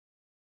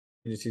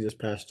agency this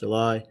past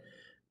July,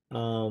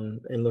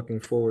 and looking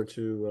forward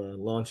to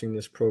launching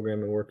this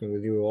program and working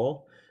with you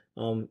all.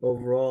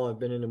 Overall, I've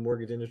been in the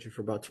mortgage industry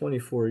for about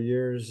 24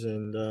 years,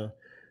 and I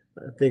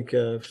think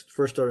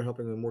first started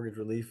helping with mortgage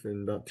relief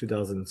in about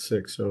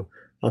 2006. So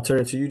I'll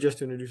turn it to you just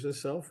to introduce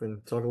yourself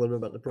and talk a little bit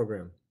about the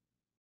program.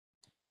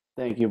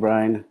 Thank you,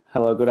 Brian.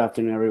 Hello, good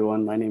afternoon,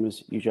 everyone. My name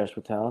is Ujesh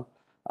Patel.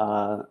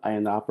 I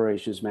am the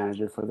operations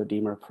manager for the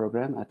DMER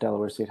program at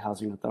Delaware State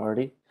Housing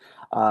Authority.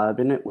 I've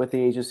been with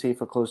the agency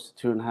for close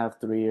to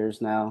 2.5, 3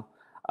 years now.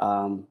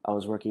 I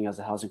was working as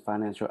a housing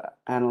financial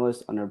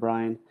analyst under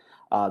Brian,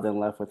 then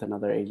left with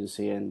another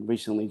agency and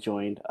recently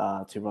joined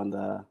to run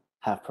the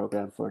HAF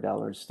program for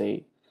Delaware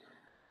State.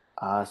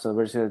 So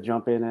we're just going to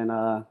jump in and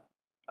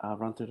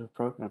run through the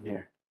program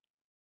here.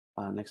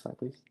 Next slide,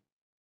 please.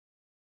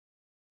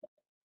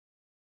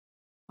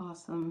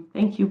 Awesome.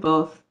 Thank you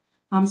both.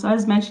 So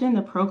as mentioned,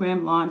 the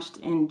program launched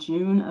in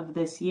June of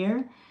this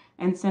year.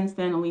 And since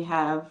then, we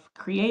have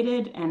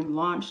created and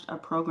launched a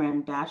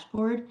program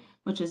dashboard,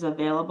 which is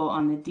available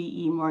on the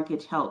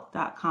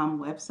demortgagehelp.com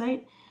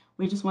website.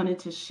 We just wanted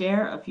to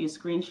share a few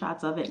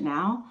screenshots of it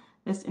now.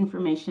 This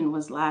information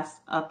was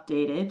last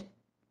updated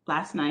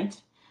last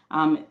night.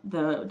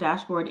 The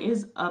dashboard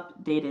is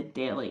updated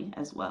daily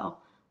as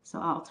well. So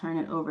I'll turn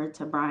it over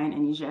to Brian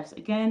and Ujesh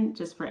again,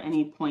 just for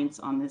any points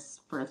on this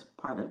first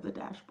part of the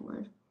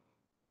dashboard.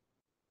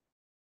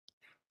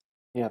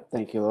 Yeah,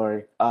 thank you,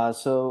 Lori.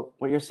 So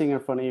what you're seeing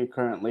in front of you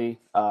currently,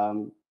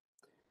 we're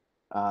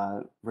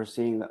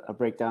seeing a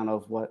breakdown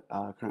of what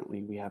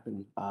currently we have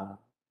been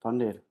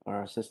funded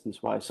or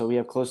assistance-wise. So we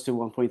have close to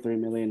 $1.3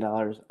 million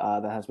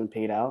that has been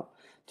paid out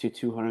to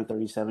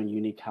 237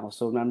 unique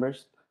household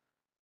members,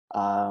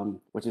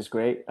 which is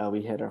great.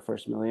 We hit our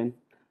first million.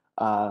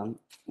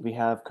 We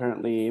have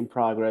currently in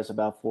progress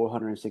about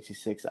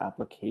 466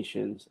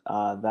 applications.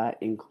 That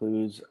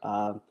includes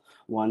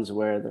ones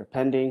where they're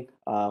pending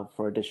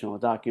for additional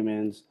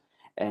documents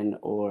and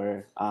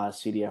or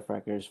CDF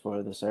records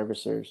for the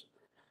servicers.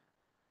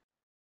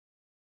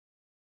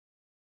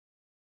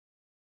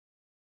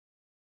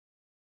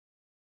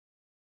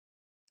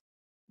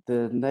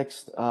 The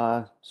next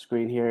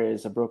screen here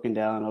is a broken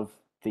down of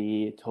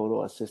the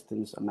total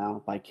assistance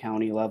amount by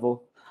county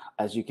level.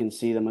 As you can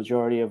see, the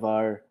majority of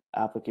our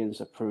applicants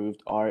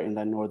approved are in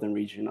the northern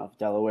region of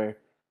Delaware.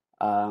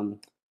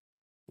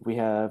 We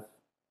have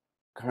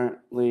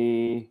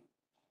currently,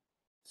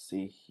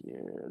 see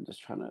here, I'm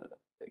just trying to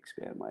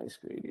expand my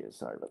screen here.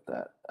 Sorry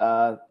about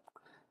that.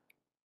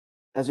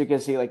 As you can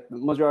see, like the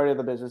majority of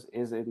the business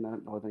is in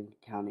the northern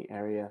county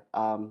area.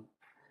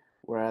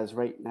 Whereas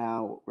right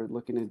now, what we're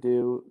looking to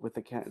do with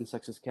the Kent and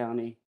Sussex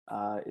County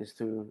is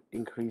to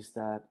increase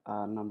that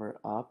number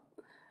up.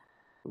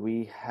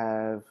 We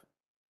have,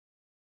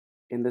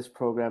 in this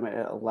program,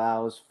 it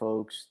allows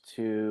folks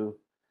to,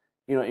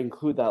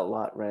 include that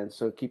lot rent.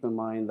 So keep in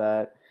mind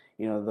that,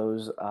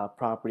 those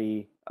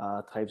property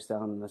types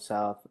down in the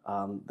south,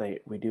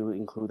 we do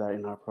include that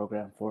in our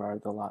program for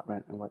the lot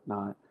rent and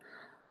whatnot.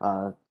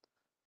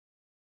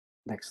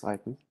 Next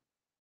slide, please.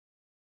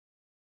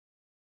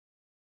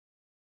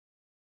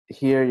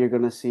 Here you're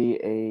going to see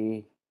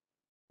a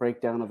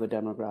breakdown of the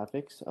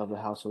demographics of the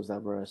households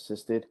that were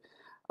assisted.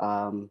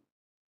 4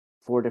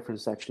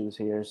 different sections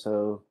here.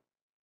 So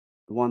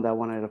the one that I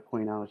wanted to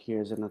point out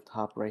here is in the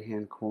top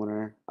right-hand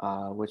corner,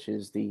 which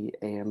is the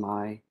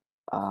AMI.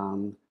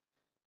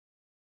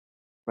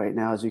 Right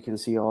now, as you can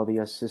see, all the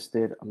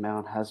assisted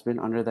amount has been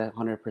under that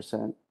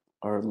 100%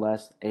 or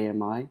less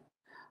AMI,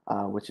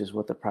 which is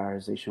what the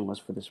prioritization was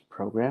for this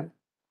program.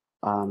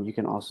 You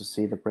can also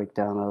see the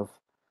breakdown of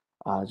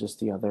just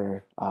the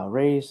other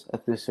race,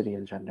 ethnicity,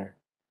 and gender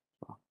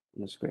on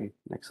the screen.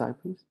 Next slide,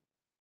 please.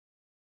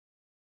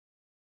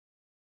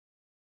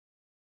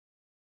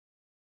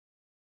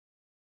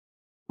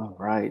 All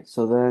right,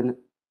 so then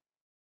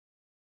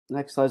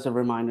next slide is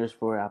reminders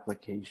for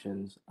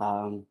applications.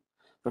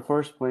 The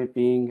first point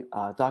being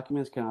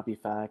documents cannot be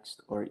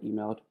faxed or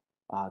emailed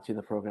to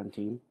the program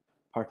team.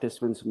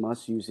 Participants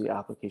must use the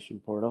application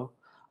portal.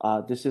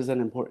 This is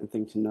an important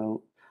thing to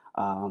note.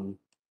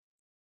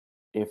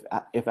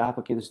 If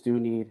applicants do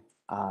need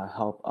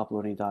help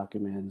uploading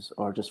documents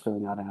or just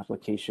filling out an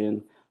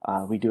application,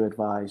 we do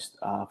advise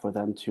for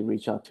them to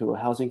reach out to a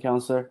housing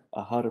counselor,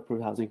 a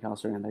HUD-approved housing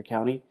counselor in their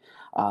county,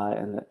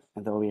 and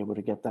they'll be able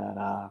to get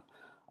that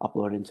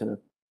uploaded into the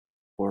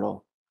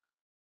portal.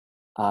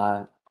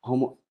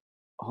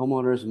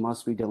 Homeowners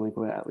must be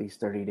delinquent at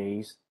least 30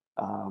 days.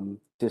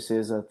 This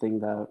is a thing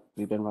that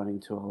we've been running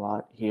to a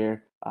lot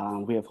here.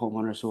 We have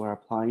homeowners who are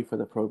applying for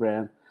the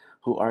program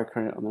who are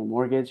current on their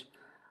mortgage.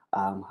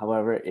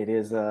 However, it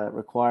is a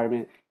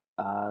requirement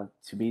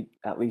to be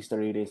at least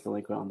 30 days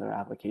delinquent on their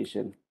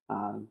application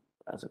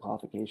as a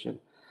qualification.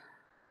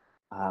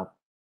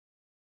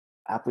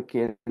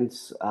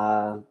 Applicants,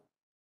 for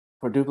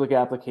duplicate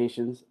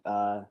applications,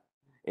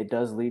 it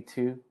does lead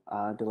to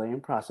delay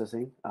in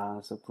processing.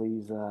 So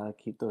please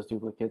keep those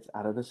duplicates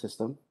out of the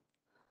system.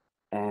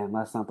 And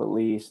last but not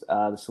least,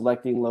 the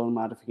selecting loan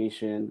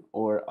modification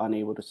or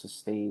unable to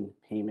sustain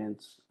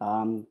payments.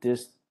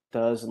 This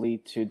does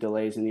lead to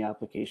delays in the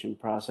application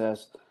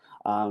process.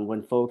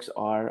 When folks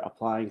are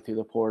applying through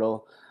the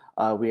portal,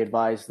 we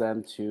advise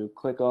them to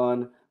click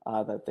on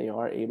that they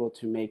are able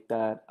to make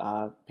that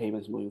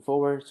payments moving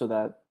forward, so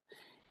that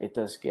it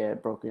does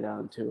get broken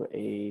down to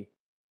the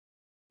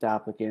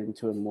applicant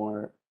into a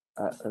more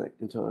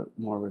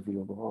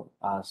reviewable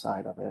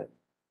side of it.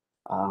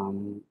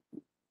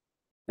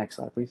 Next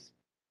slide, please.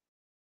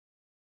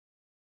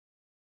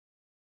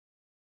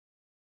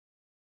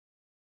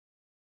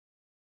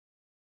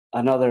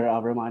 Another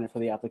reminder for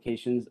the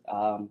applications,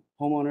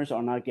 homeowners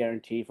are not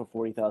guaranteed for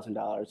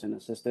 $40,000 in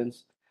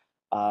assistance.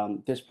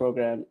 This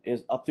program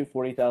is up to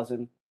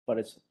 $40,000, but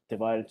it's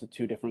divided into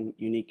two different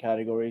unique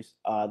categories.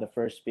 The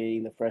first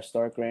being the Fresh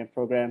Start Grant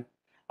Program,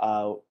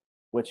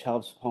 which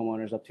helps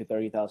homeowners up to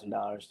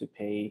 $30,000 to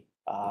pay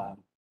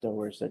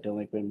towards their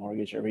delinquent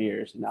mortgage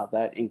arrears. Now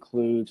that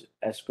includes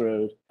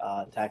escrowed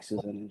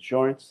taxes and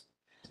insurance.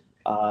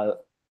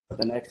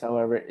 The next,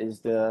 however,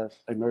 is the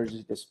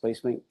Emergency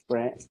Displacement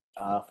Grant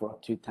for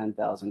up to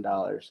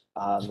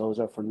 $10,000. Those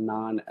are for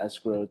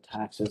non-escrow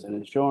taxes and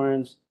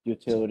insurance,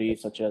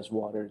 utilities such as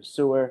water and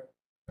sewer,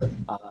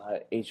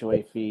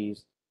 HOA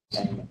fees,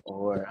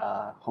 or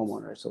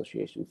homeowner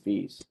association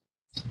fees.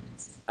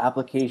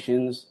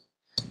 Applications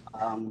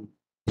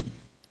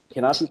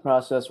cannot be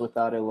processed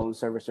without a loan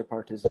servicer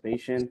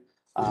participation.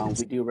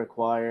 We do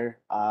require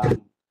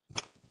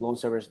loan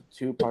servicers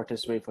to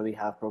participate for the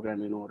HAVE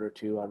program in order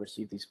to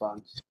receive these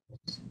funds.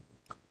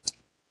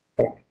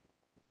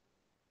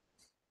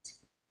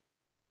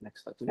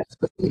 Next slide,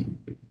 please.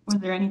 Was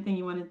there anything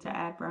you wanted to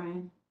add,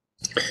 Brian?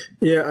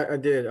 Yeah, I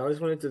did. I just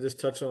wanted to just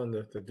touch on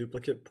the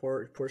duplicate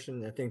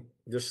portion. I think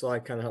this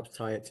slide kind of helps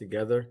tie it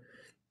together.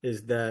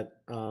 Is that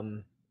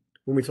when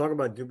we talk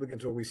about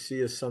duplicates, what we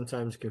see is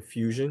sometimes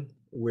confusion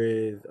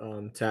with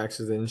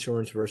taxes and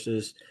insurance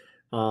versus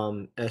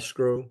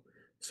escrow.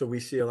 So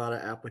we see a lot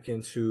of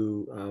applicants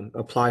who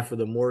apply for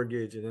the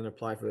mortgage and then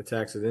apply for the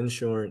taxes and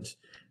insurance,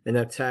 and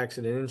that tax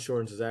and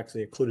insurance is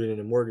actually included in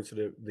the mortgage.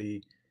 So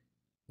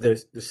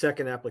the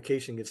second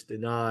application gets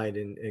denied,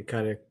 and it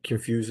kind of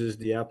confuses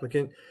the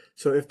applicant.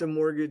 So if the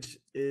mortgage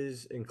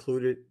is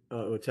included,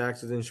 or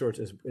taxes and insurance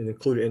is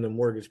included in the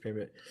mortgage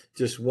payment,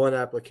 just one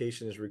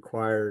application is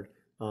required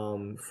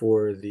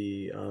for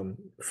the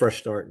Fresh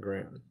Start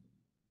grant.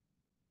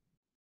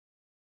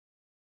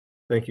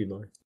 Thank you,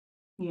 Laurie.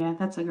 Yeah,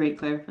 that's a great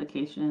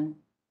clarification.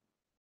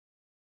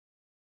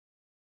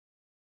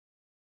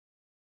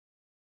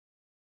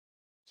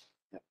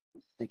 Yep.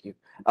 Thank you.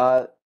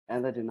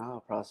 And the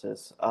denial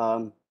process.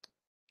 So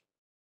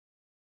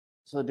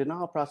the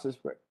denial process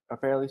are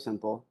fairly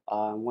simple.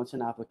 Once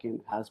an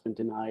applicant has been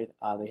denied,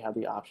 they have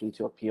the option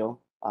to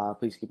appeal.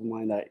 Please keep in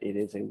mind that it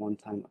is a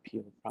one-time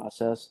appeal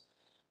process.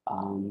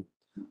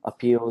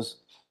 Appeals,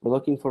 we're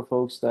looking for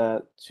folks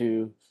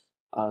to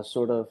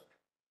sort of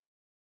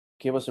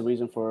give us a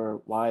reason for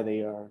why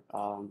they are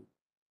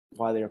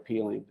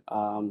appealing.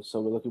 So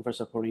we're looking for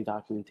supporting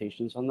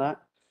documentations on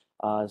that.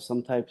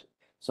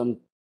 Some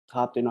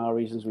top denial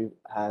reasons we've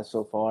had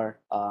so far,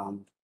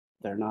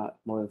 they're not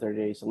more than 30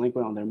 days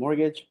delinquent on their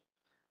mortgage,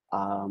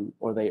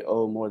 or they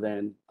owe more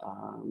than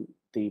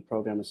the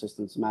program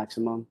assistance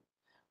maximum,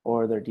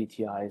 or their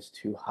DTI is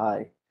too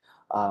high.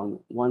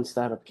 Once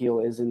that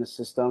appeal is in the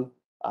system,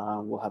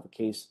 we'll have a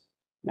case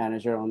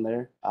manager on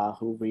there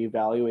who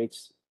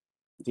reevaluates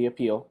the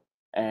appeal,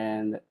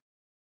 and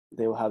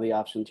they will have the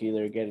option to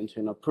either get into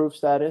an approved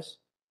status,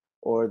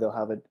 or they'll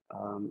have an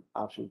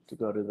option to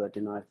go to the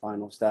denied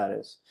final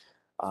status.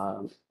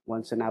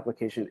 Once an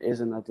application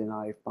is in a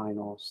denied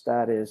final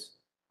status,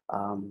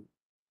 and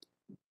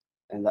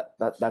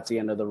that's the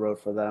end of the road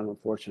for them,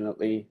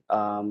 unfortunately.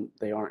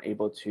 They aren't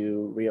able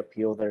to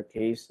reappeal their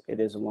case. It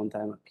is a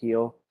one-time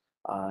appeal,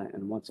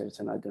 and once it's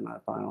in a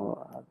denied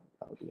final,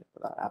 that would be it for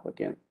that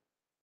applicant.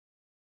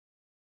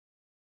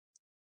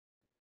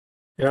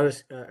 Yeah, I'll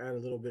just add a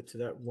little bit to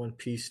that one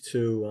piece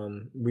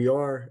too. We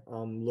are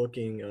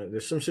looking,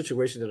 there's some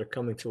situations that are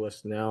coming to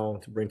us now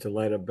to bring to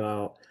light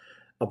about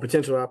a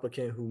potential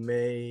applicant who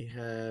may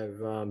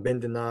have been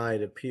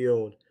denied,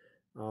 appealed,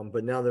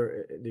 but now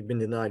they've been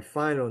denied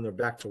final and they're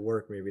back to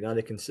work maybe. Now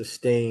they can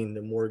sustain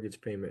the mortgage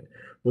payment.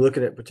 We're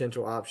looking at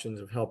potential options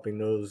of helping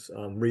those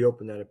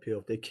reopen that appeal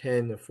if they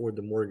can afford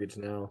the mortgage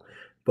now,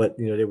 but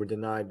they were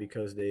denied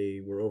because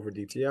they were over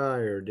DTI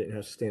or didn't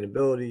have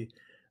sustainability.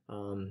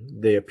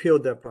 They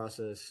appealed that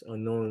process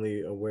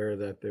unknowingly aware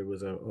that there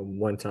was a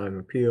one-time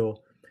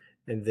appeal,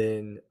 and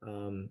then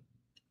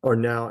are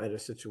now at a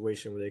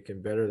situation where they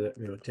can better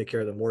take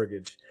care of the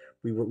mortgage.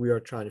 We are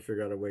trying to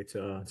figure out a way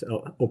to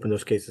open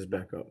those cases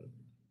back up.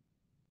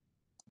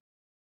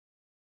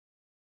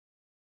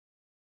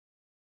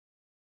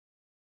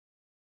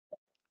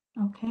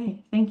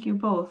 Okay, thank you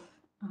both.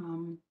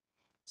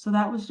 So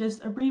that was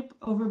just a brief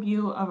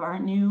overview of our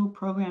new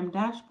program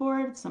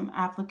dashboard, some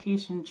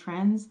application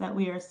trends that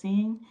we are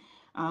seeing,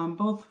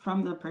 both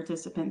from the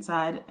participant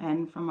side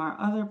and from our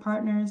other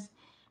partners,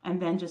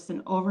 and then just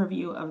an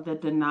overview of the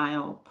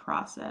denial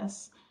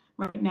process.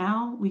 Right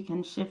now, we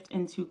can shift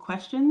into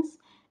questions,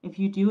 If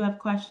you do have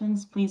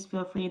questions, please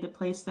feel free to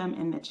place them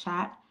in the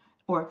chat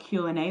or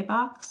Q&A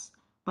box.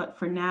 But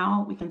for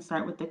now, we can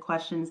start with the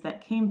questions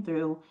that came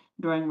through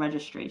during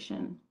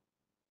registration.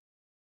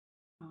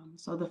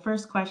 So the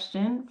first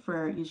question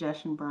for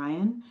Ujesh and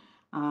Brian,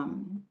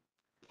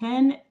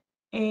 can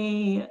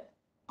a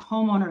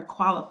homeowner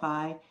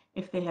qualify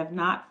if they have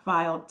not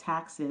filed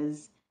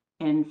taxes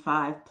in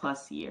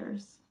 5+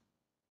 years?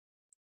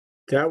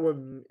 That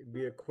would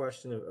be a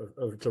question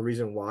of the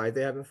reason why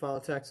they haven't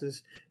filed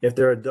taxes. If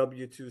they're a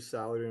W-2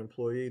 salaried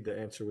employee, the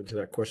answer to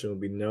that question would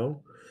be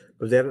no.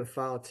 But if they haven't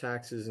filed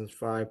taxes in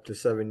 5 to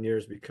 7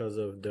 years because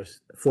of their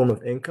form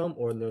of income,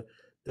 or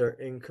their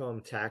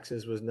income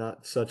taxes was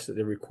not such that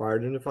they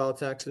required them to file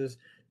taxes,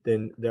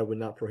 then that would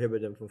not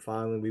prohibit them from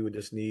filing. We would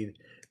just need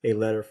a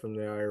letter from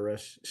the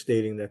IRS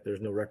stating that there's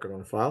no record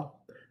on file.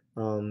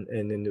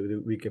 And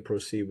then we can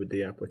proceed with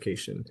the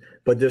application.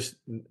 But just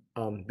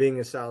being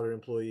a salaried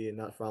employee and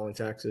not filing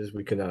taxes,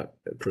 we cannot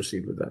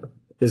proceed with that.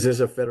 This is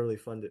a federally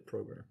funded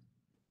program.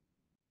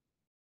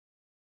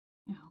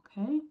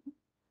 Okay,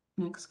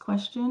 next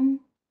question.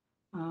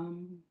 A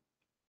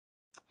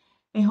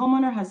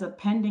homeowner has a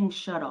pending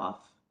shutoff.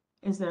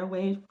 Is there a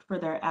way for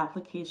their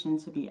application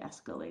to be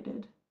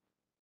escalated?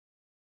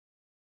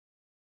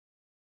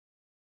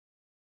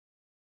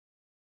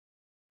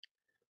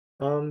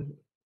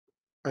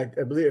 I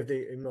believe if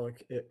they email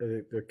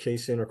the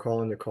case in or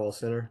call in the call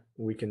center,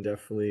 we can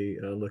definitely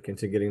look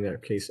into getting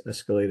that case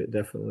escalated,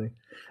 definitely.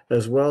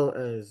 As well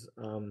as,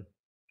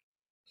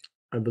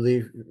 I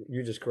believe,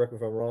 you just correct me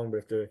if I'm wrong, but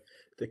if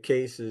the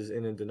case is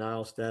in a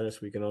denial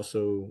status, we can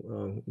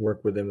also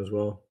work with them as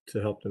well to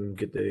help them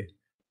get the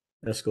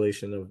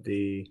escalation of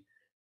the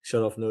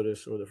shut-off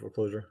notice or the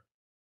foreclosure.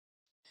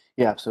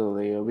 Yeah,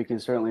 absolutely. We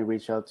can certainly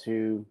reach out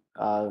to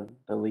the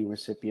lien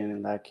recipient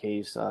in that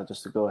case,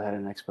 just to go ahead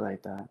and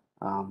expedite that,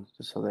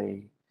 just so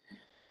we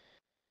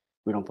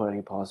don't put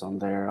any pause on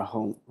their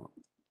home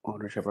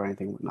ownership or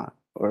anything whatnot,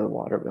 or the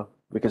water bill.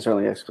 We can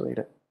certainly escalate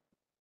it.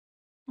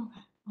 Okay,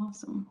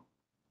 awesome.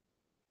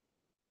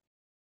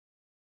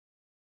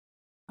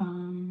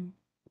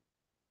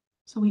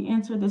 So we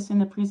answered this in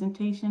the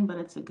presentation, but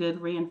it's a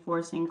good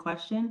reinforcing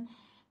question,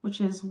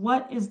 which is,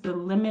 what is the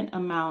limit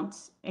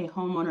amount a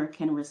homeowner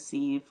can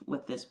receive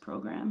with this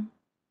program?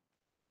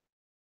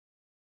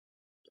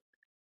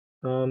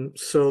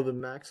 So the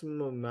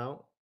maximum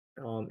amount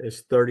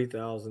is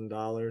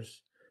 $30,000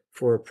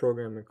 for a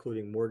program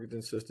including mortgage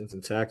assistance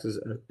and taxes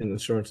and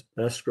insurance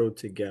escrowed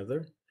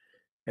together,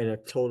 and a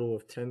total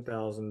of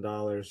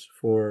 $10,000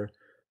 for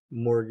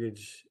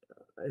mortgage.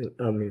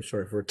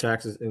 For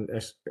taxes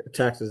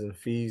and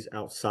fees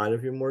outside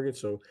of your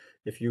mortgage. So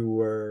if you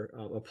were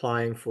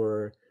applying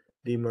for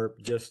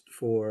DMIRP just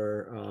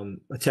for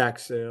a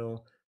tax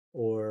sale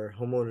or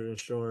homeowner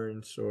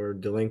insurance or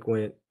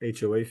delinquent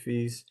HOA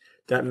fees,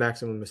 that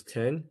maximum is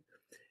 10.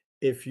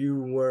 If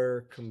you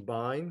were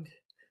combined,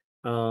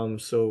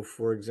 so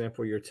for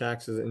example, your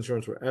taxes and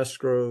insurance were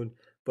escrowed,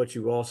 but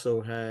you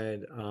also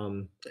had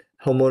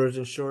homeowners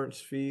insurance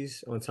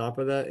fees on top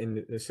of that,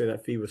 and they say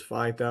that fee was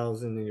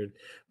 5,000 and your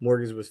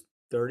mortgage was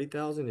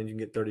 30,000, and you can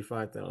get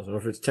 35,000. Or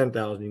if it's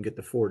 10,000, you can get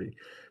the 40.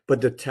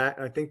 But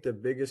I think the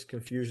biggest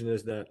confusion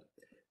is that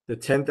the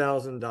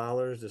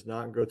 $10,000 does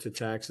not go to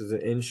taxes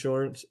and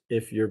insurance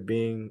if you're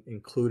being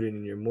included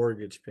in your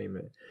mortgage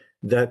payment.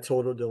 That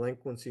total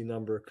delinquency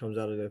number comes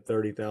out of the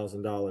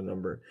 $30,000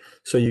 number.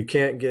 So you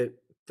can't get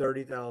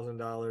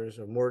 $30,000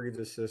 of mortgage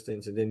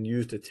assistance and then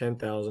use the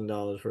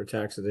 $10,000 for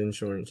taxes and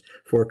insurance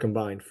for a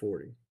combined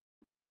 40.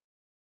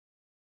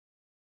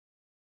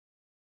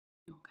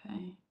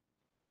 Okay.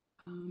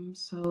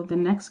 So the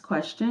next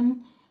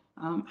question,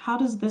 how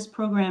does this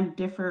program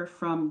differ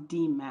from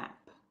DMAP?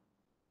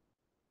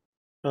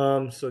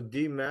 So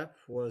DMAP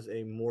was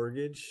a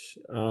mortgage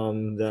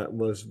that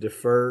was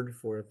deferred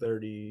for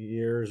 30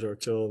 years or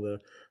till the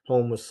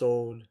home was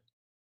sold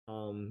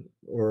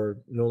or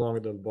no longer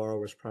the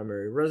borrower's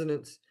primary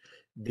residence.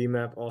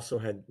 DMAP also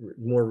had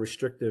more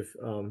restrictive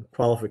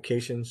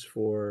qualifications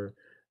for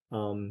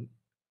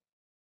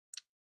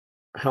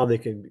how they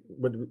could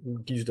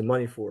use the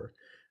money for.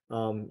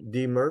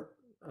 DMIRP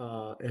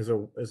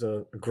is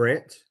a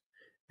grant.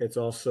 It's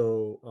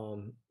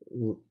also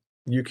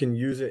you can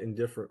use it in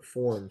different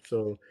forms.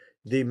 So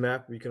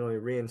DMAP, we can only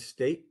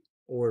reinstate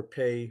or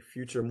pay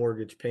future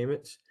mortgage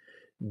payments.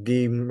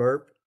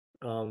 DMIRP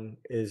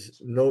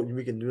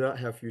we do not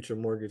have future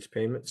mortgage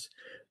payments,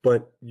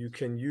 but you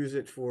can use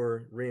it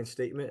for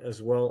reinstatement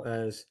as well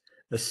as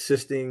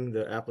assisting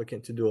the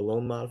applicant to do a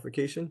loan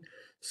modification.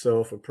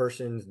 So if a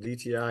person's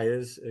DTI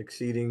is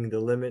exceeding the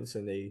limits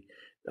and they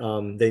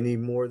need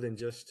more than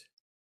just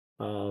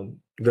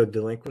the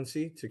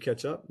delinquency to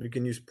catch up, you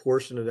can use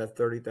portion of that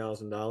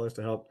 $30,000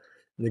 to help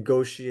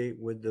negotiate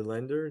with the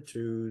lender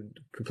to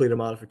complete a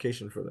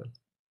modification for them.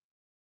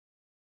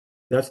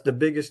 That's the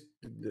biggest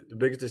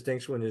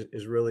distinction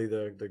is really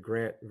the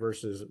grant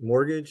versus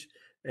mortgage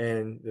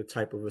and the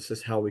type of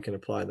assist, how we can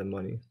apply the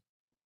money.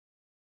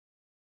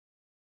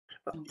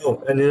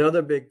 Oh, and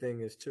another big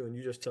thing is too, and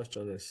you just touched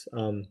on this,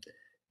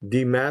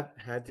 DMAP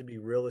had to be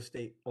real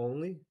estate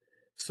only,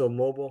 so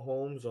mobile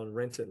homes on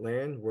rented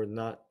land were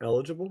not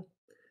eligible.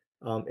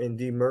 In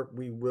DMERP,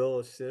 we will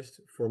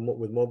assist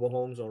with mobile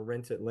homes on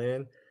rented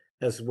land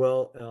as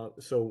well.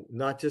 So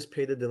not just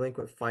pay the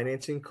delinquent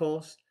financing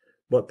costs,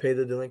 but pay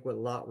the delinquent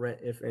lot rent,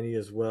 if any,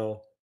 as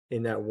well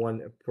in that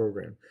one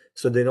program.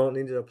 So they don't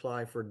need to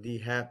apply for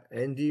DHAP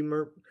and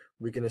DMERP.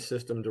 We can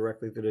assist them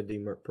directly through the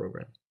DMERP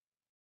program.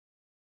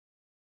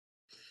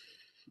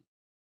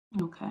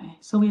 Okay,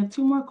 so we have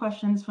two more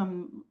questions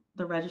from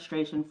the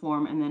registration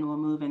form, and then we'll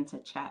move into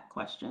chat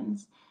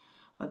questions.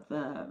 But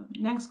the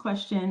next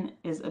question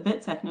is a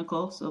bit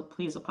technical, so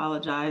please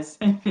apologize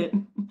if it,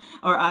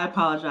 or I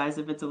apologize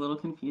if it's a little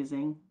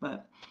confusing.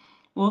 But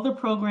will the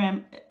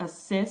program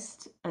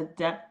assist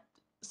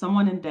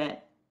someone in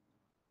debt?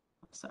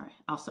 Sorry,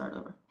 I'll start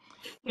over.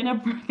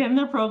 Can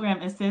the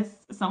program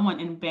assist someone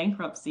in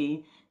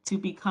bankruptcy to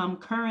become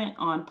current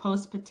on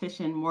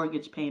post-petition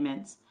mortgage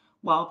payments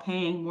while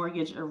paying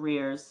mortgage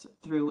arrears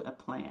through a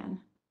plan?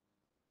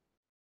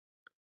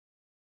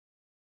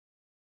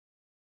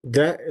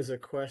 That is a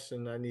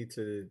question I need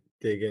to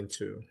dig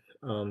into,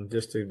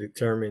 just to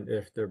determine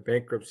if their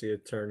bankruptcy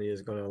attorney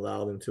is going to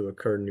allow them to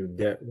incur new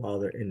debt while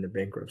they're in the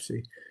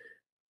bankruptcy.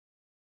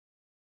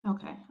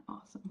 Okay,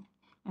 awesome.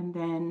 And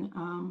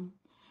then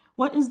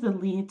what is the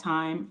lead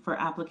time for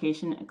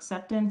application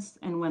acceptance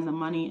and when the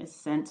money is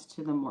sent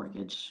to the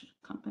mortgage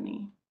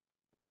company?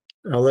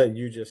 I'll let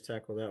you just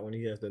tackle that one.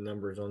 He has the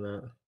numbers on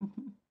that.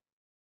 Mhm.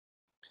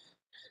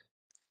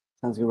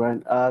 Sounds good,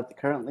 Ryan.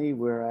 Currently,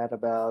 we're at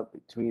about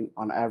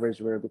on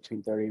average, we're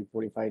between 30 and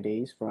 45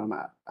 days from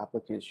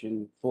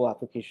full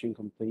application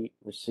complete,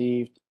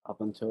 received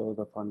up until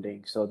the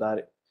funding. So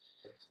that,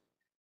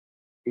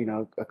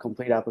 a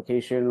complete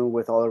application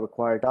with all the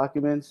required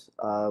documents.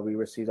 We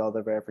received all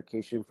the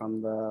verification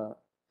from the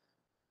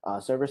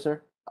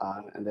servicer,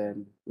 and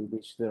then we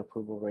reach the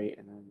approval rate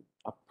and then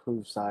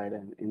approved side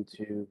and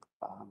into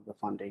the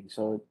funding.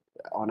 So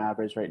on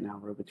average, right now,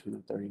 we're between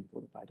the 30 and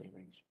 45-day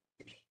range.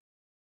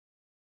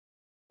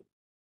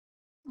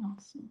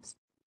 Awesome.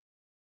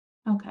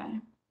 Okay.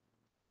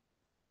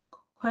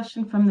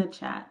 Question from the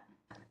chat.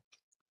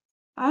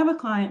 I have a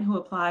client who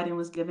applied and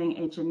was giving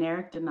a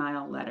generic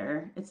denial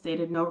letter. It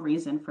stated no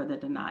reason for the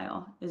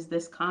denial. Is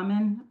this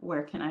common?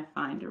 Where can I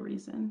find a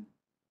reason?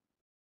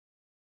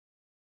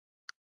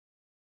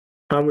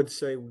 I would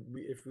say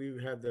if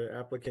we have the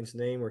applicant's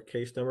name or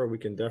case number, we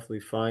can definitely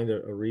find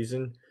a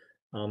reason.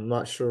 I'm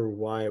not sure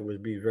why it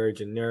would be very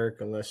generic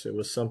unless it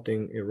was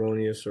something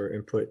erroneous or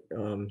input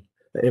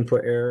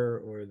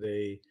error, or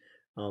they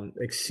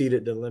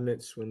exceeded the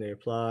limits when they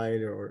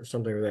applied or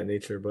something of that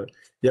nature. But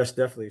yes,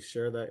 definitely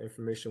share that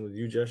information with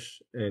you,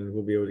 Josh, and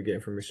we'll be able to get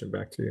information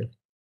back to you.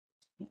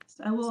 Yes,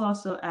 I will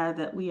also add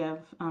that we have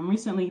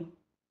recently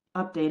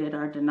updated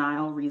our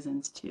denial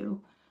reasons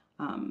too.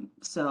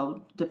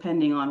 So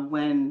depending on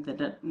when the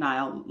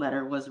denial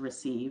letter was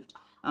received,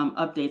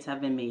 updates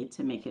have been made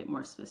to make it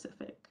more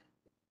specific.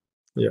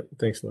 Yep,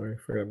 thanks, Laurie.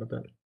 Forgot about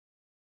that.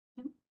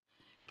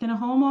 Can a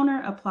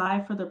homeowner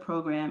apply for the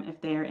program if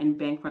they are in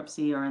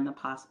bankruptcy or in the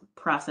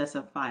process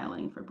of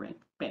filing for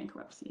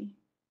bankruptcy?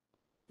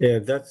 Yeah,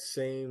 that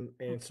same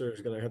answer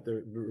is going to have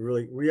to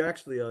really. We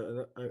actually,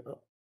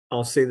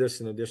 I'll say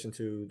this in addition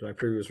to my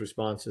previous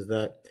response, is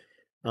that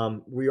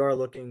we are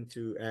looking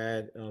to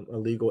add a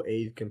legal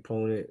aid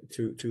component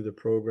to the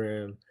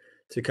program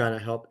to kind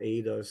of help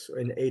aid us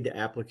and aid the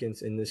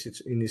applicants in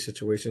these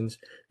situations,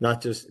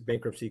 not just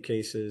bankruptcy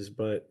cases,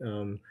 but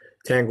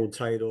tangled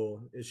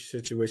title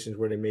situations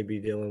where they may be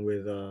dealing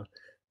with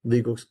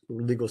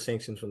legal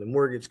sanctions from the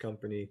mortgage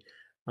company.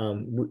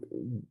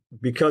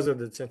 Because of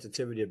the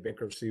sensitivity of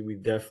bankruptcy, we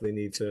definitely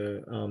need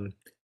to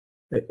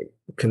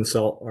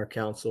consult our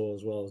counsel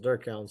as well as their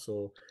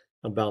counsel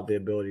about the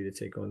ability to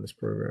take on this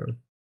program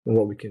and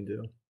what we can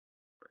do.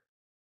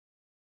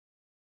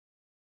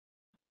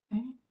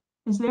 Okay.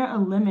 Is there a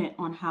limit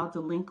on how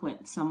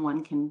delinquent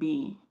someone can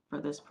be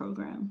for this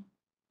program?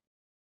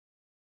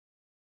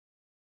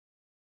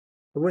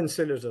 I wouldn't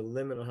say there's a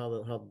limit on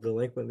how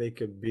delinquent they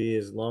could be,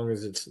 as long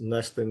as it's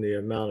less than the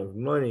amount of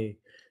money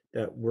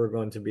that we're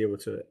going to be able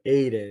to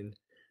aid in,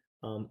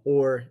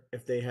 or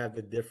if they have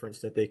the difference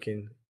that they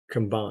can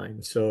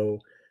combine. So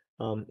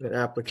an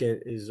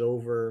applicant is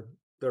over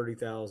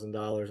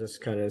 $30,000. Let's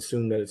kind of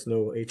assume that it's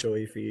no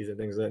HOA fees and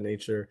things of that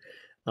nature.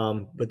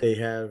 But they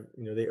have,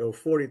 they owe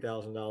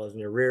 $40,000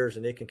 in arrears,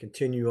 and they can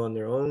continue on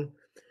their own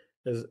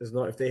as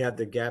long if they have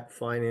the gap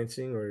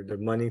financing or the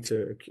money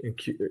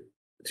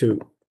to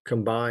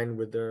combine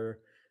with their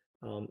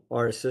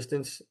our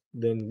assistance,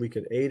 then we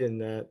could aid in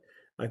that.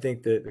 I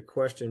think that the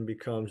question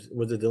becomes,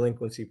 was the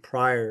delinquency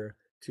prior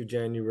to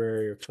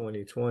January of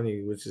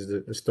 2020, which is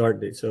the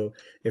start date. So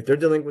if their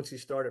delinquency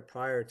started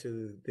prior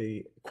to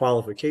the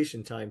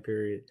qualification time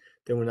period,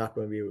 then we're not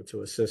going to be able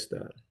to assist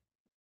that.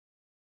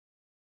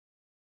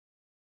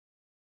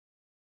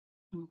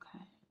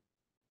 Okay.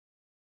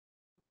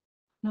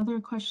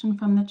 Another question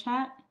from the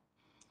chat.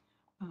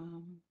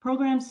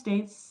 Program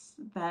states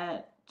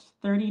that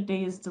 30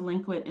 days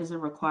delinquent is a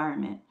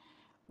requirement.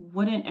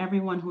 wouldn't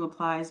everyone who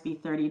applies be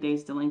 30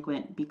 days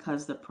delinquent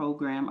because the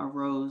program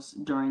arose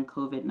during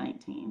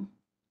COVID-19?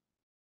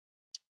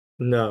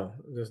 No,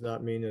 it does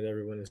not mean that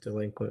everyone is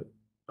delinquent.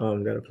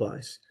 That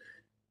applies.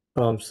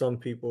 Some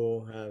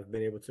people have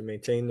been able to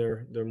maintain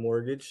their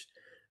mortgage,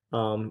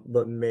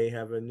 but may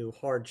have a new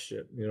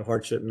hardship.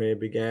 Hardship may have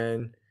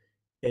began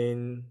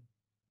in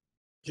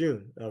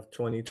June of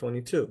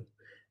 2022,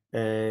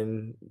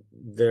 and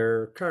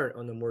they're current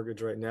on the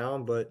mortgage right now,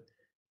 but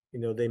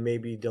they may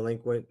be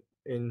delinquent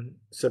in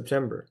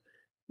September.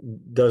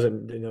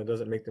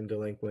 Doesn't make them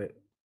delinquent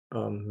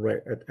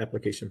right at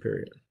application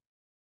period.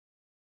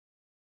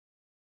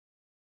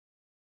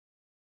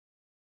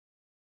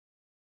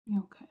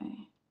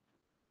 Okay.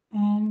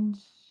 And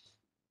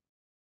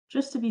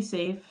just to be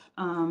safe,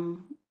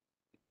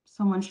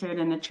 someone shared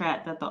in the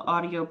chat that the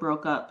audio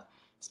broke up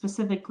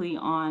specifically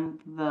on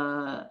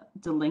the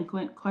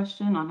delinquent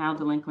question, on how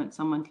delinquent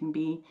someone can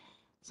be.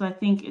 So I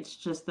think it's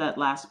just that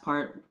last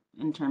part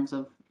in terms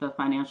of the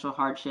financial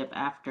hardship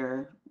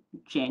after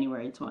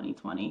January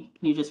 2020.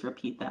 Can you just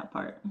repeat that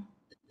part?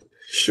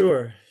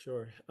 Sure,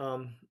 sure.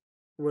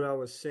 What I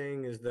was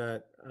saying is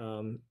that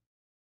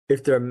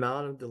if the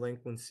amount of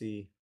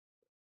delinquency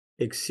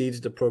exceeds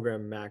the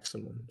program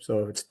maximum, so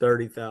if it's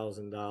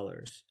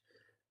 $30,000,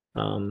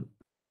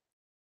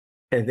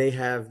 and they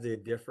have the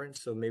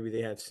difference, so maybe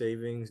they had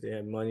savings, they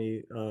had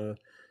money,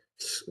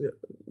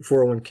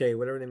 401k,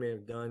 whatever they may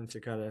have done to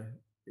kind of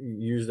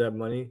use that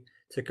money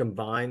to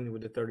combine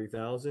with the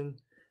 30,000,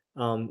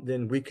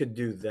 then we could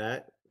do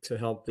that to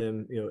help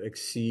them,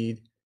 exceed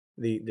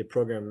the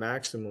program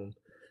maximum.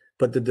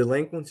 But the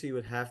delinquency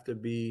would have to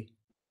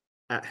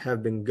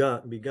have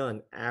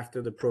begun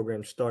after the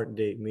program start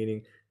date,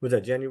 meaning was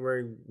that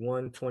January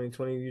 1,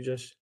 2020 you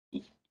just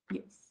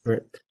Yes.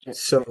 right.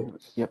 So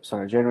Yep,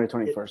 sorry, January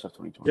 21st of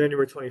 2020.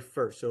 January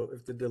 21st. So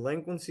if the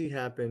delinquency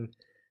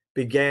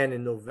began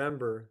in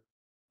November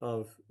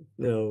of,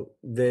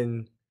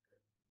 then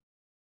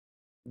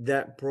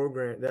that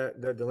program,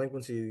 that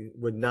delinquency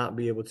would not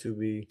be able to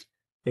be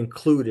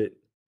included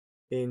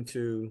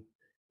into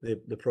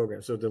the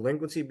program. So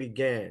delinquency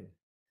began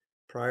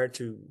prior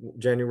to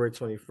January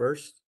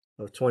 21st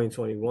of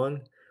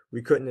 2021,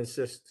 we couldn't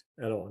assist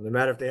at all, no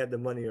matter if they had the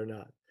money or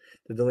not.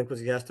 The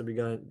delinquency has to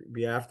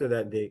be after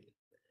that date.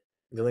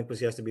 The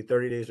delinquency has to be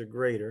 30 days or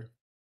greater.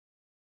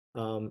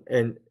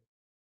 And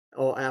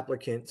all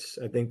applicants,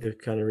 I think to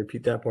kind of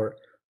repeat that part,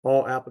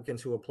 all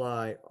applicants who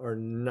apply are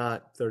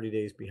not 30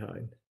 days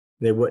behind.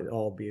 They wouldn't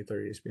all be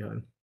 30 days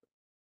behind.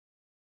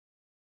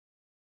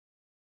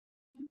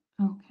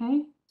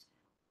 Okay.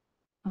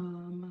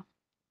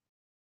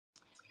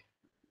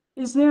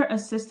 Is there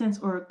assistance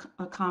or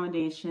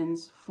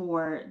accommodations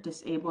for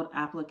disabled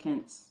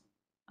applicants,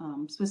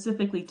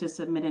 specifically to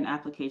submit an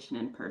application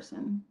in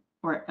person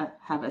or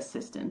have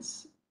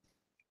assistance?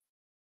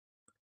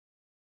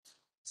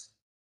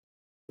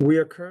 We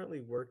are currently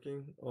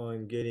working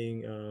on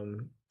getting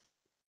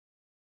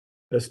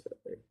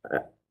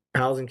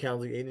housing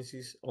counseling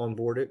agencies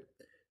onboarded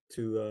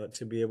to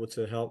be able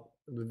to help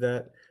with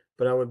that.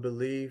 But I would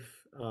believe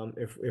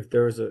if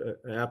there is an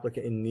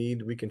applicant in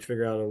need, we can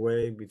figure out a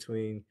way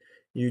between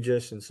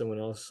UGIS and someone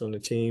else on the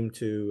team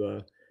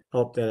to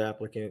help that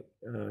applicant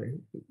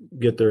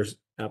get their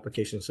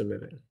application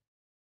submitted.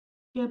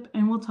 Yep,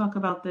 and we'll talk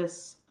about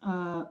this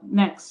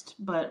next,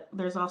 but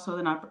there's also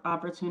an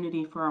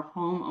opportunity for a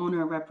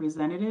homeowner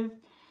representative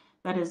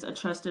that is a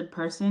trusted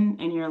person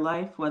in your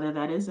life, whether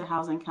that is a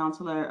housing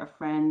counselor, a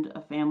friend,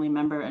 a family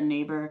member, a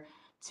neighbor,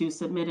 to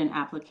submit an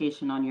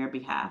application on your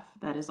behalf.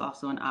 That is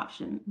also an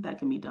option that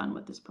can be done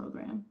with this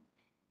program.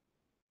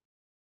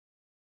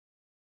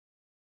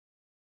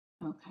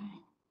 Okay.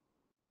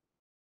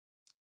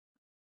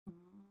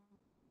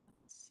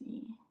 Let's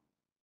see.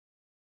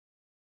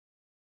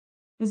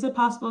 Is it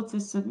possible to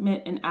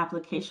submit an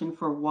application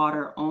for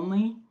water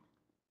only?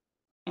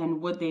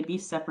 And would they be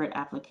separate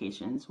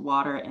applications,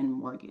 water and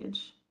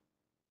mortgage?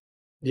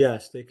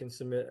 Yes, they can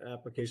submit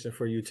application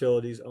for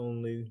utilities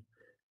only,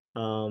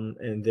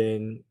 and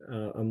then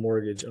a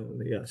mortgage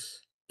only.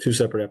 Yes, two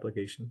separate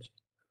applications.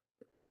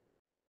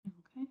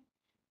 Okay.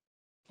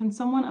 Can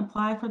someone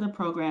apply for the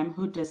program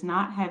who does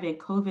not have a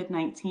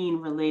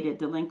COVID-19 related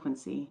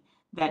delinquency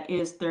that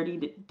is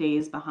 30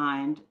 days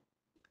behind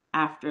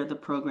after the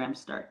program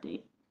start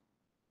date?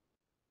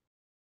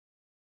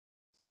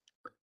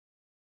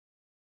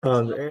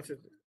 The answer.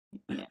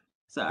 Yeah,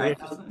 sorry,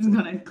 I was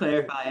going to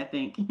clarify, I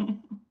think.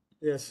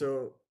 Yeah,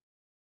 so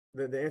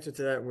the answer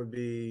to that would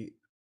be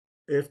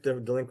if the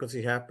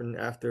delinquency happened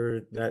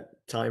after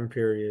that time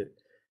period,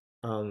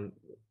 and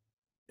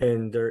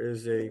there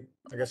is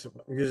I guess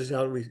this is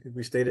how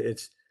we state it.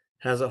 It's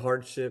has a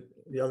hardship.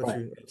 The other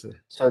Right. two.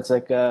 So it's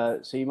like,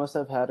 so you must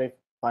have had a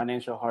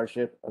financial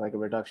hardship, like a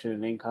reduction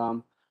in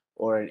income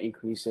or an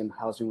increase in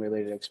housing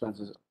related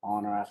expenses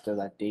on or after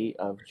that date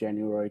of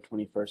January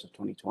 21st of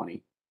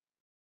 2020.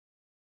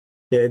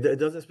 Yeah, it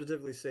doesn't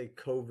specifically say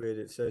COVID.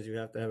 It says you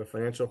have to have a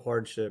financial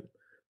hardship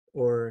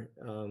or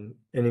an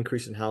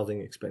increase in housing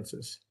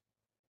expenses.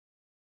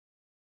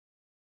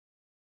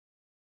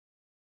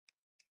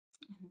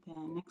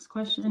 And next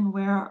question,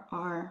 where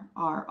are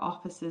our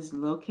offices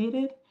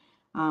located?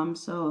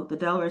 So the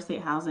Delaware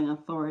State Housing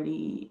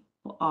Authority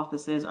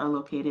offices are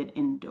located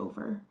in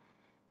Dover,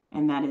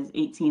 and that is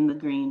 18 The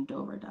Green,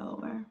 Dover,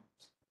 Delaware.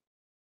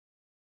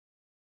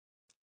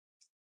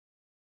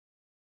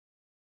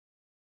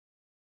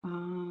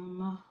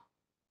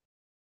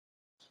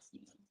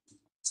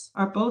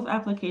 Are both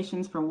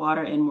applications for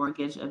water and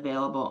mortgage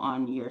available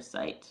on your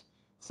site?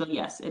 So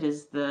yes, it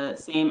is the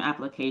same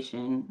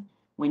application.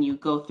 When you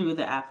go through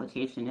the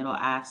application, it'll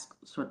ask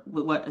sort of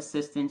what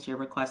assistance you're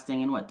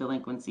requesting and what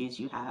delinquencies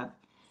you have.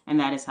 And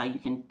that is how you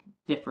can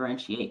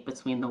differentiate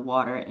between the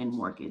water and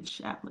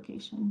mortgage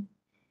application.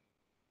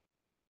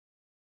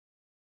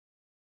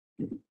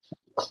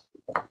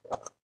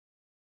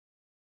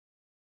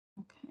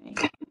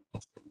 Okay.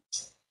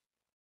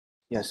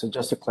 Yeah, so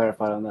just to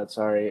clarify on that,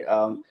 sorry,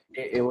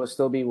 it will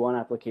still be one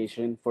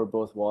application for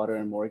both water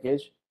and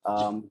mortgage.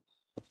 And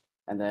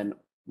then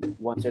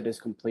once it is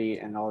complete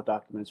and all the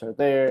documents are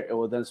there,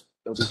 it'll be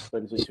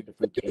split into two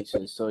different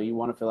cases. So you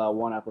want to fill out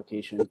one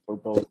application for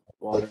both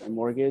water and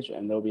mortgage,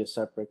 and there'll be a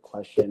separate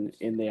question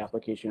in the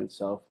application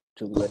itself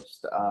to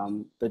list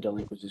the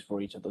delinquencies for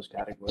each of those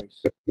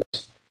categories.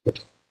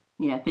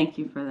 Yeah, thank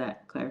you for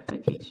that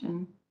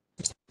clarification.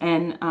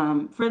 And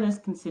for this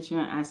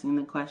constituent asking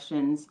the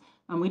questions,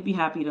 we'd be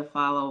happy to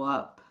follow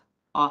up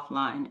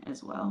offline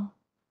as well.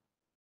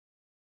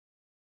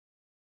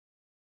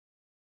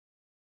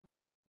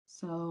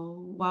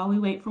 So while we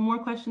wait for more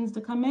questions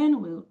to come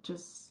in, we'll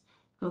just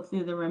go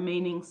through the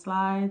remaining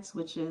slides,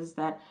 which is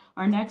that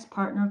our next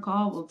partner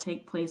call will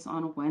take place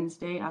on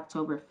Wednesday,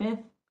 October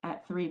 5th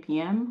at 3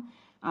 p.m.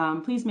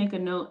 Please make a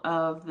note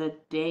of the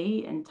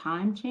day and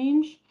time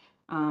change.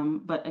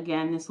 But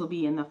again, this will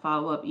be in the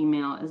follow-up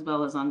email as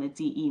well as on the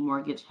DE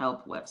Mortgage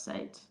Help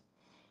website.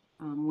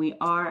 We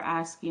are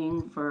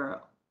asking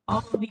for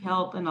all of the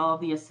help and all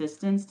of the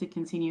assistance to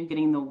continue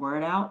getting the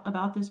word out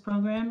about this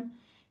program.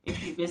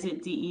 If you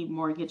visit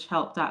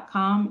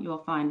demortgagehelp.com, you'll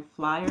find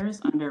flyers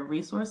under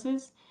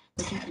resources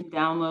that you can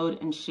download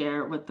and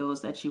share with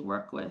those that you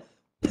work with.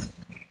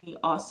 We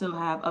also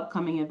have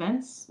upcoming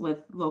events with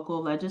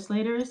local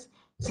legislators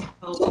to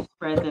help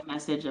spread the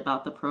message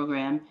about the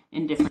program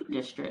in different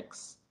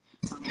districts.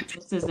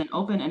 This is an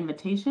open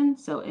invitation,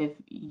 so if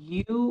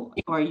you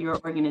or your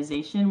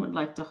organization would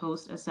like to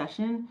host a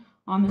session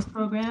on this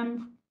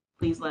program,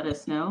 please let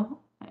us know,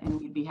 and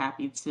we'd be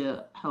happy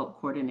to help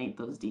coordinate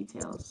those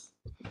details.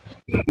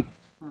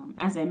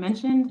 As I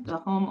mentioned, the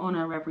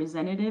homeowner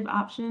representative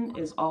option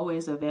is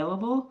always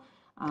available.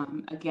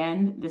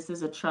 Again, this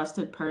is a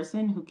trusted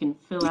person who can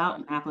fill out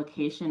an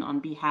application on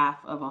behalf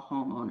of a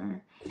homeowner.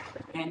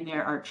 And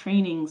there are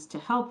trainings to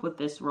help with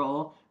this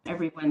role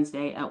every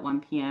Wednesday at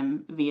 1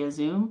 p.m. via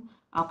Zoom.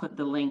 I'll put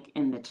the link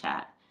in the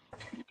chat.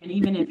 And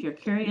even if you're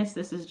curious,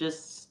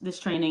 this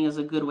training is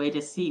a good way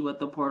to see what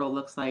the portal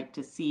looks like,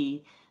 to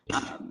see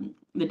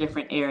the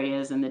different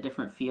areas and the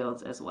different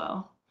fields as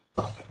well.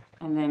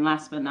 And then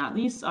last but not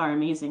least, our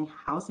amazing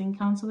housing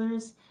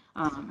counselors.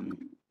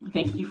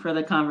 Thank you for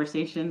the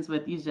conversations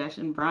with Ujesh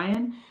and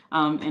Brian,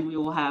 and we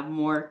will have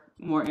more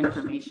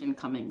information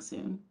coming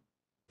soon.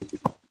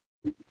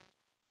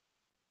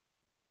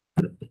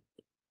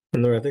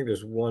 And I think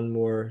there's one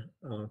more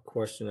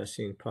question I've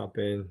seen pop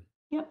in.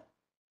 Yep.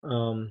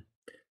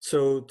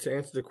 So to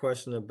answer the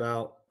question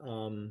about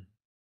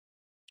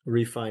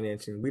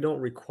refinancing, we don't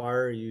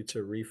require you to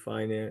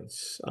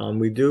refinance.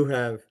 We do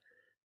have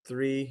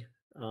 3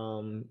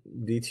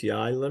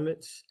 DTI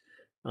limits.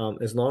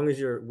 As long as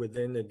you're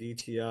within the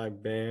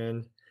DTI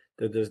band,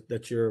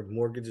 that your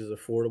mortgage is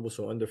affordable,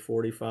 so under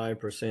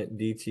 45%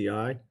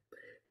 DTI,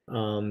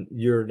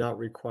 you're not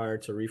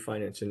required to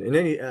refinance. And in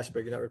any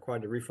aspect, you're not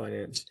required to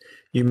refinance.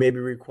 You may be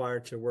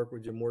required to work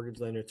with your mortgage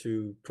lender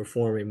to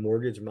perform a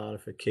mortgage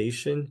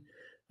modification,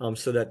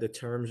 so that the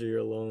terms of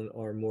your loan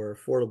are more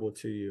affordable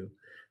to you.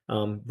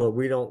 But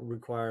we don't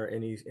require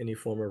any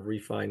form of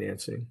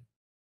refinancing.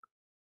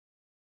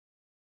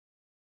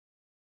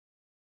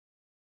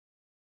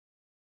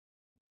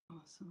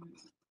 Awesome.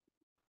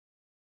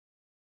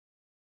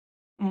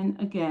 And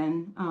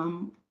again,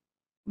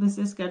 this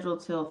is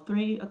scheduled till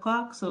 3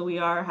 o'clock, so we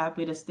are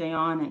happy to stay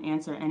on and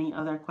answer any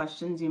other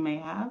questions you may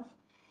have.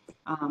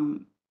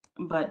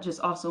 But just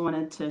also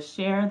wanted to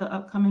share the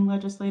upcoming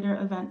legislator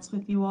events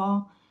with you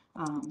all.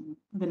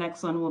 The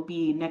next one will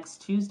be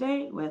next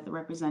Tuesday with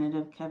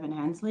Representative Kevin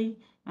Hensley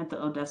at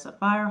the Odessa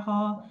Fire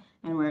Hall,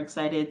 and we're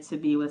excited to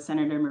be with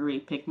Senator Marie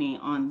Pickney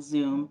on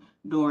Zoom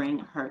during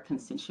her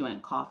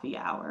constituent coffee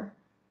hour.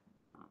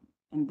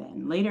 And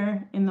then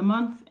later in the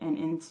month and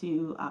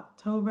into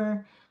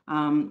October,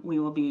 we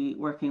will be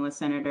working with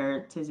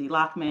Senator Tizzy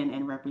Lockman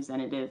and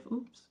Representative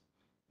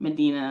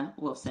Medina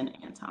Wilson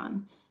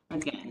Anton.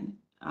 Again,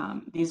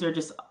 these are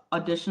just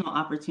additional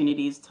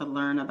opportunities to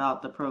learn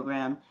about the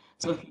program.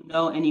 So if you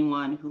know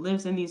anyone who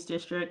lives in these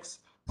districts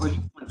or just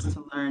wants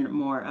to learn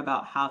more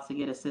about how to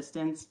get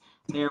assistance,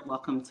 they're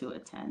welcome to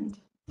attend.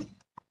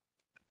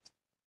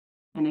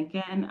 And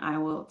again, I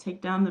will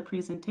take down the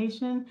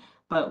presentation,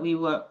 but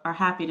are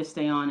happy to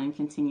stay on and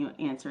continue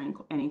answering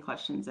any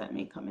questions that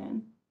may come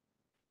in.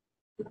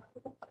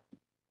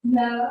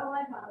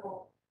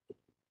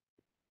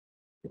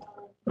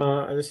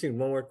 I just see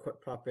one more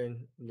pop in.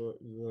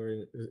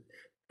 Lori,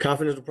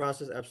 confidential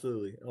process,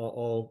 absolutely.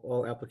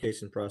 All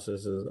application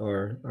processes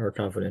are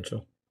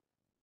confidential.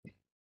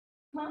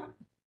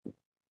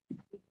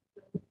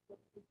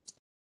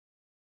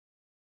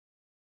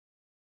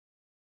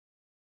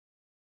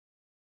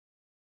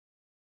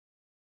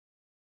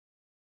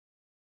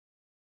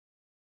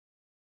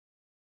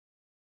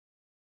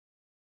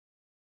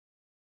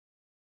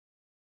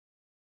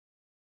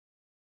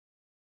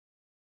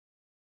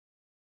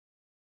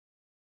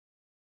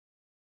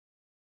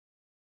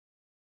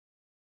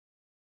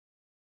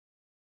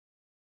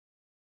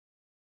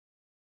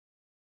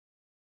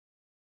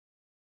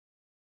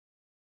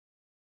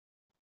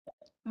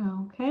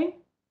 Okay.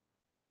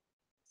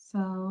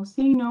 So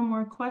seeing no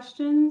more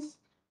questions,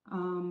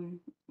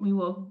 we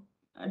will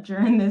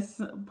adjourn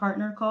this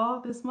partner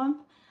call this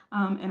month.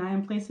 And I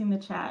am placing the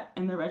chat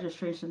and the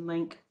registration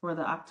link for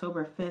the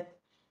October 5th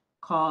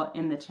call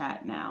in the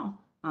chat now.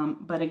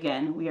 But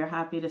again, we are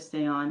happy to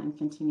stay on and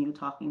continue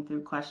talking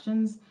through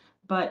questions.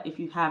 But if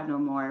you have no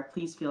more,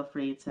 please feel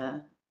free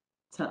to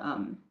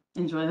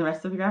enjoy the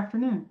rest of your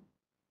afternoon.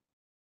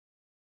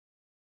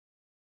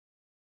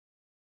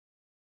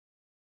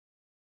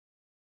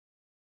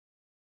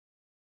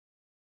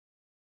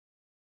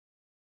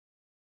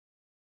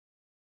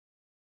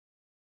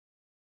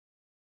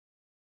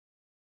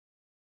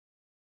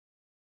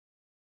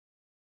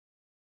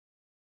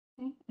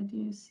 Okay, I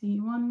do see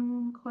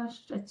one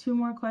question, two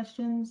more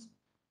questions.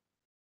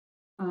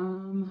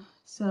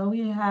 So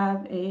we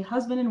have a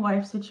husband and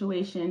wife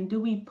situation. Do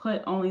we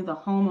put only the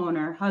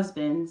homeowner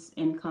husband's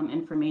income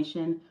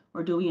information,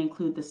 or do we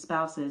include the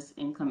spouse's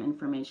income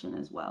information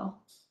as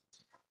well?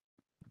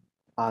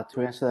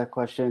 To answer that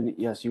question,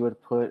 yes, you would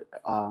put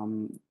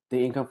the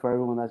income for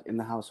everyone that's in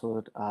the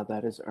household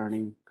that is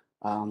earning,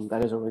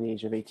 that is over the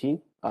age of 18.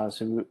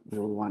 So we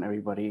would want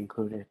everybody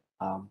included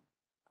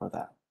for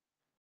that.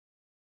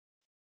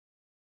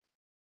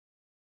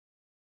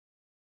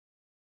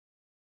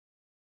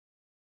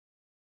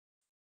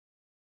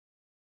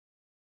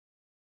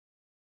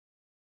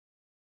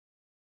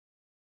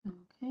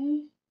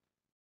 Okay.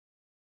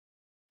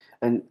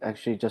 And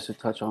actually, just to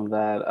touch on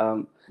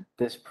that,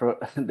 this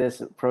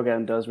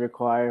program does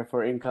require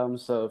for income.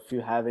 So if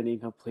you have any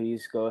income,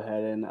 please go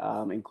ahead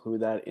and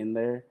include that in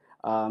there.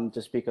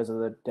 Just because of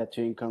the debt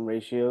to income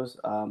ratios.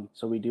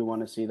 So we do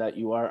want to see that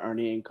you are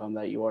earning income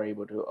that you are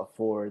able to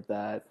afford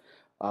that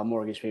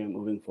mortgage payment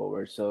moving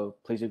forward. So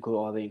please include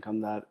all the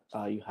income that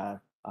you have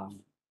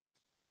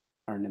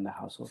earned in the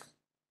household.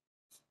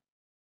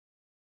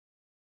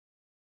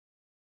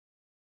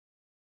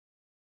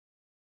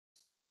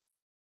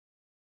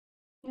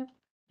 Yep.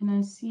 And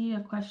I see a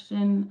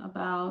question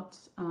about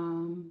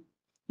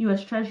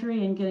U.S.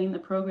 Treasury and getting the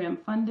program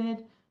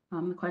funded.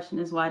 The question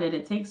is, why did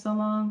it take so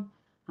long?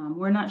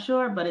 We're not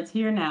sure, but it's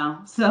here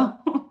now. So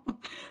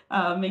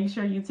make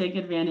sure you take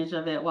advantage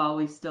of it while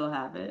we still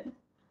have it.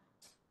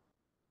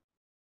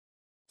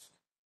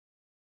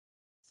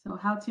 So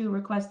how to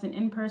request an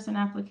in-person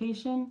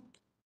application.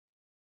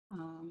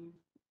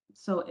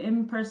 So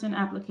in-person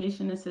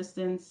application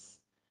assistance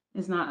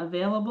is not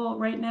available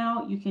right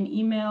now. You can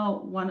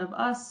email one of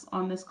us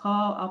on this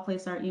call. I'll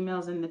place our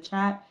emails in the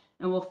chat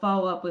and we'll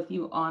follow up with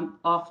you on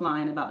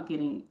offline about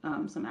getting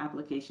some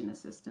application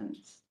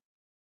assistance.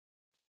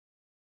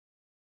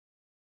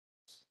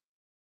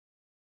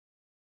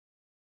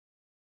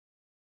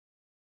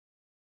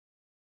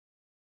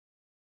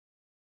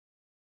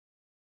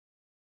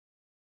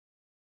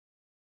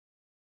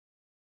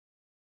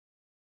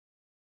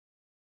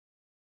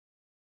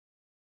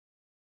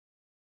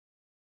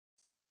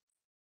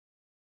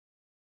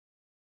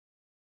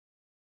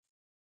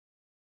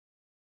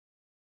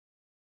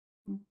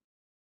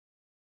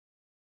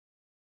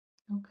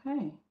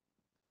 Okay.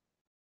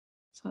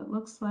 So it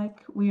looks like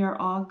we are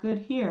all good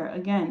here.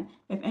 Again,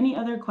 if any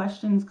other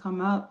questions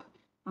come up,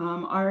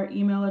 our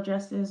email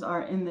addresses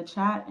are in the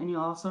chat and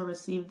you'll also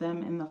receive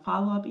them in the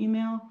follow-up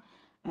email.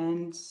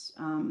 And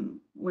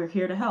we're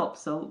here to help,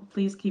 so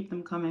please keep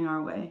them coming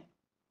our way.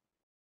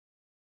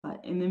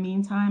 But in the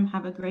meantime,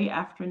 have a great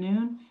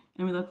afternoon,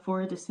 and we look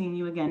forward to seeing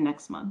you again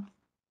next month.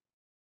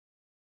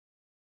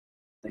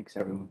 Thanks,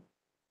 everyone.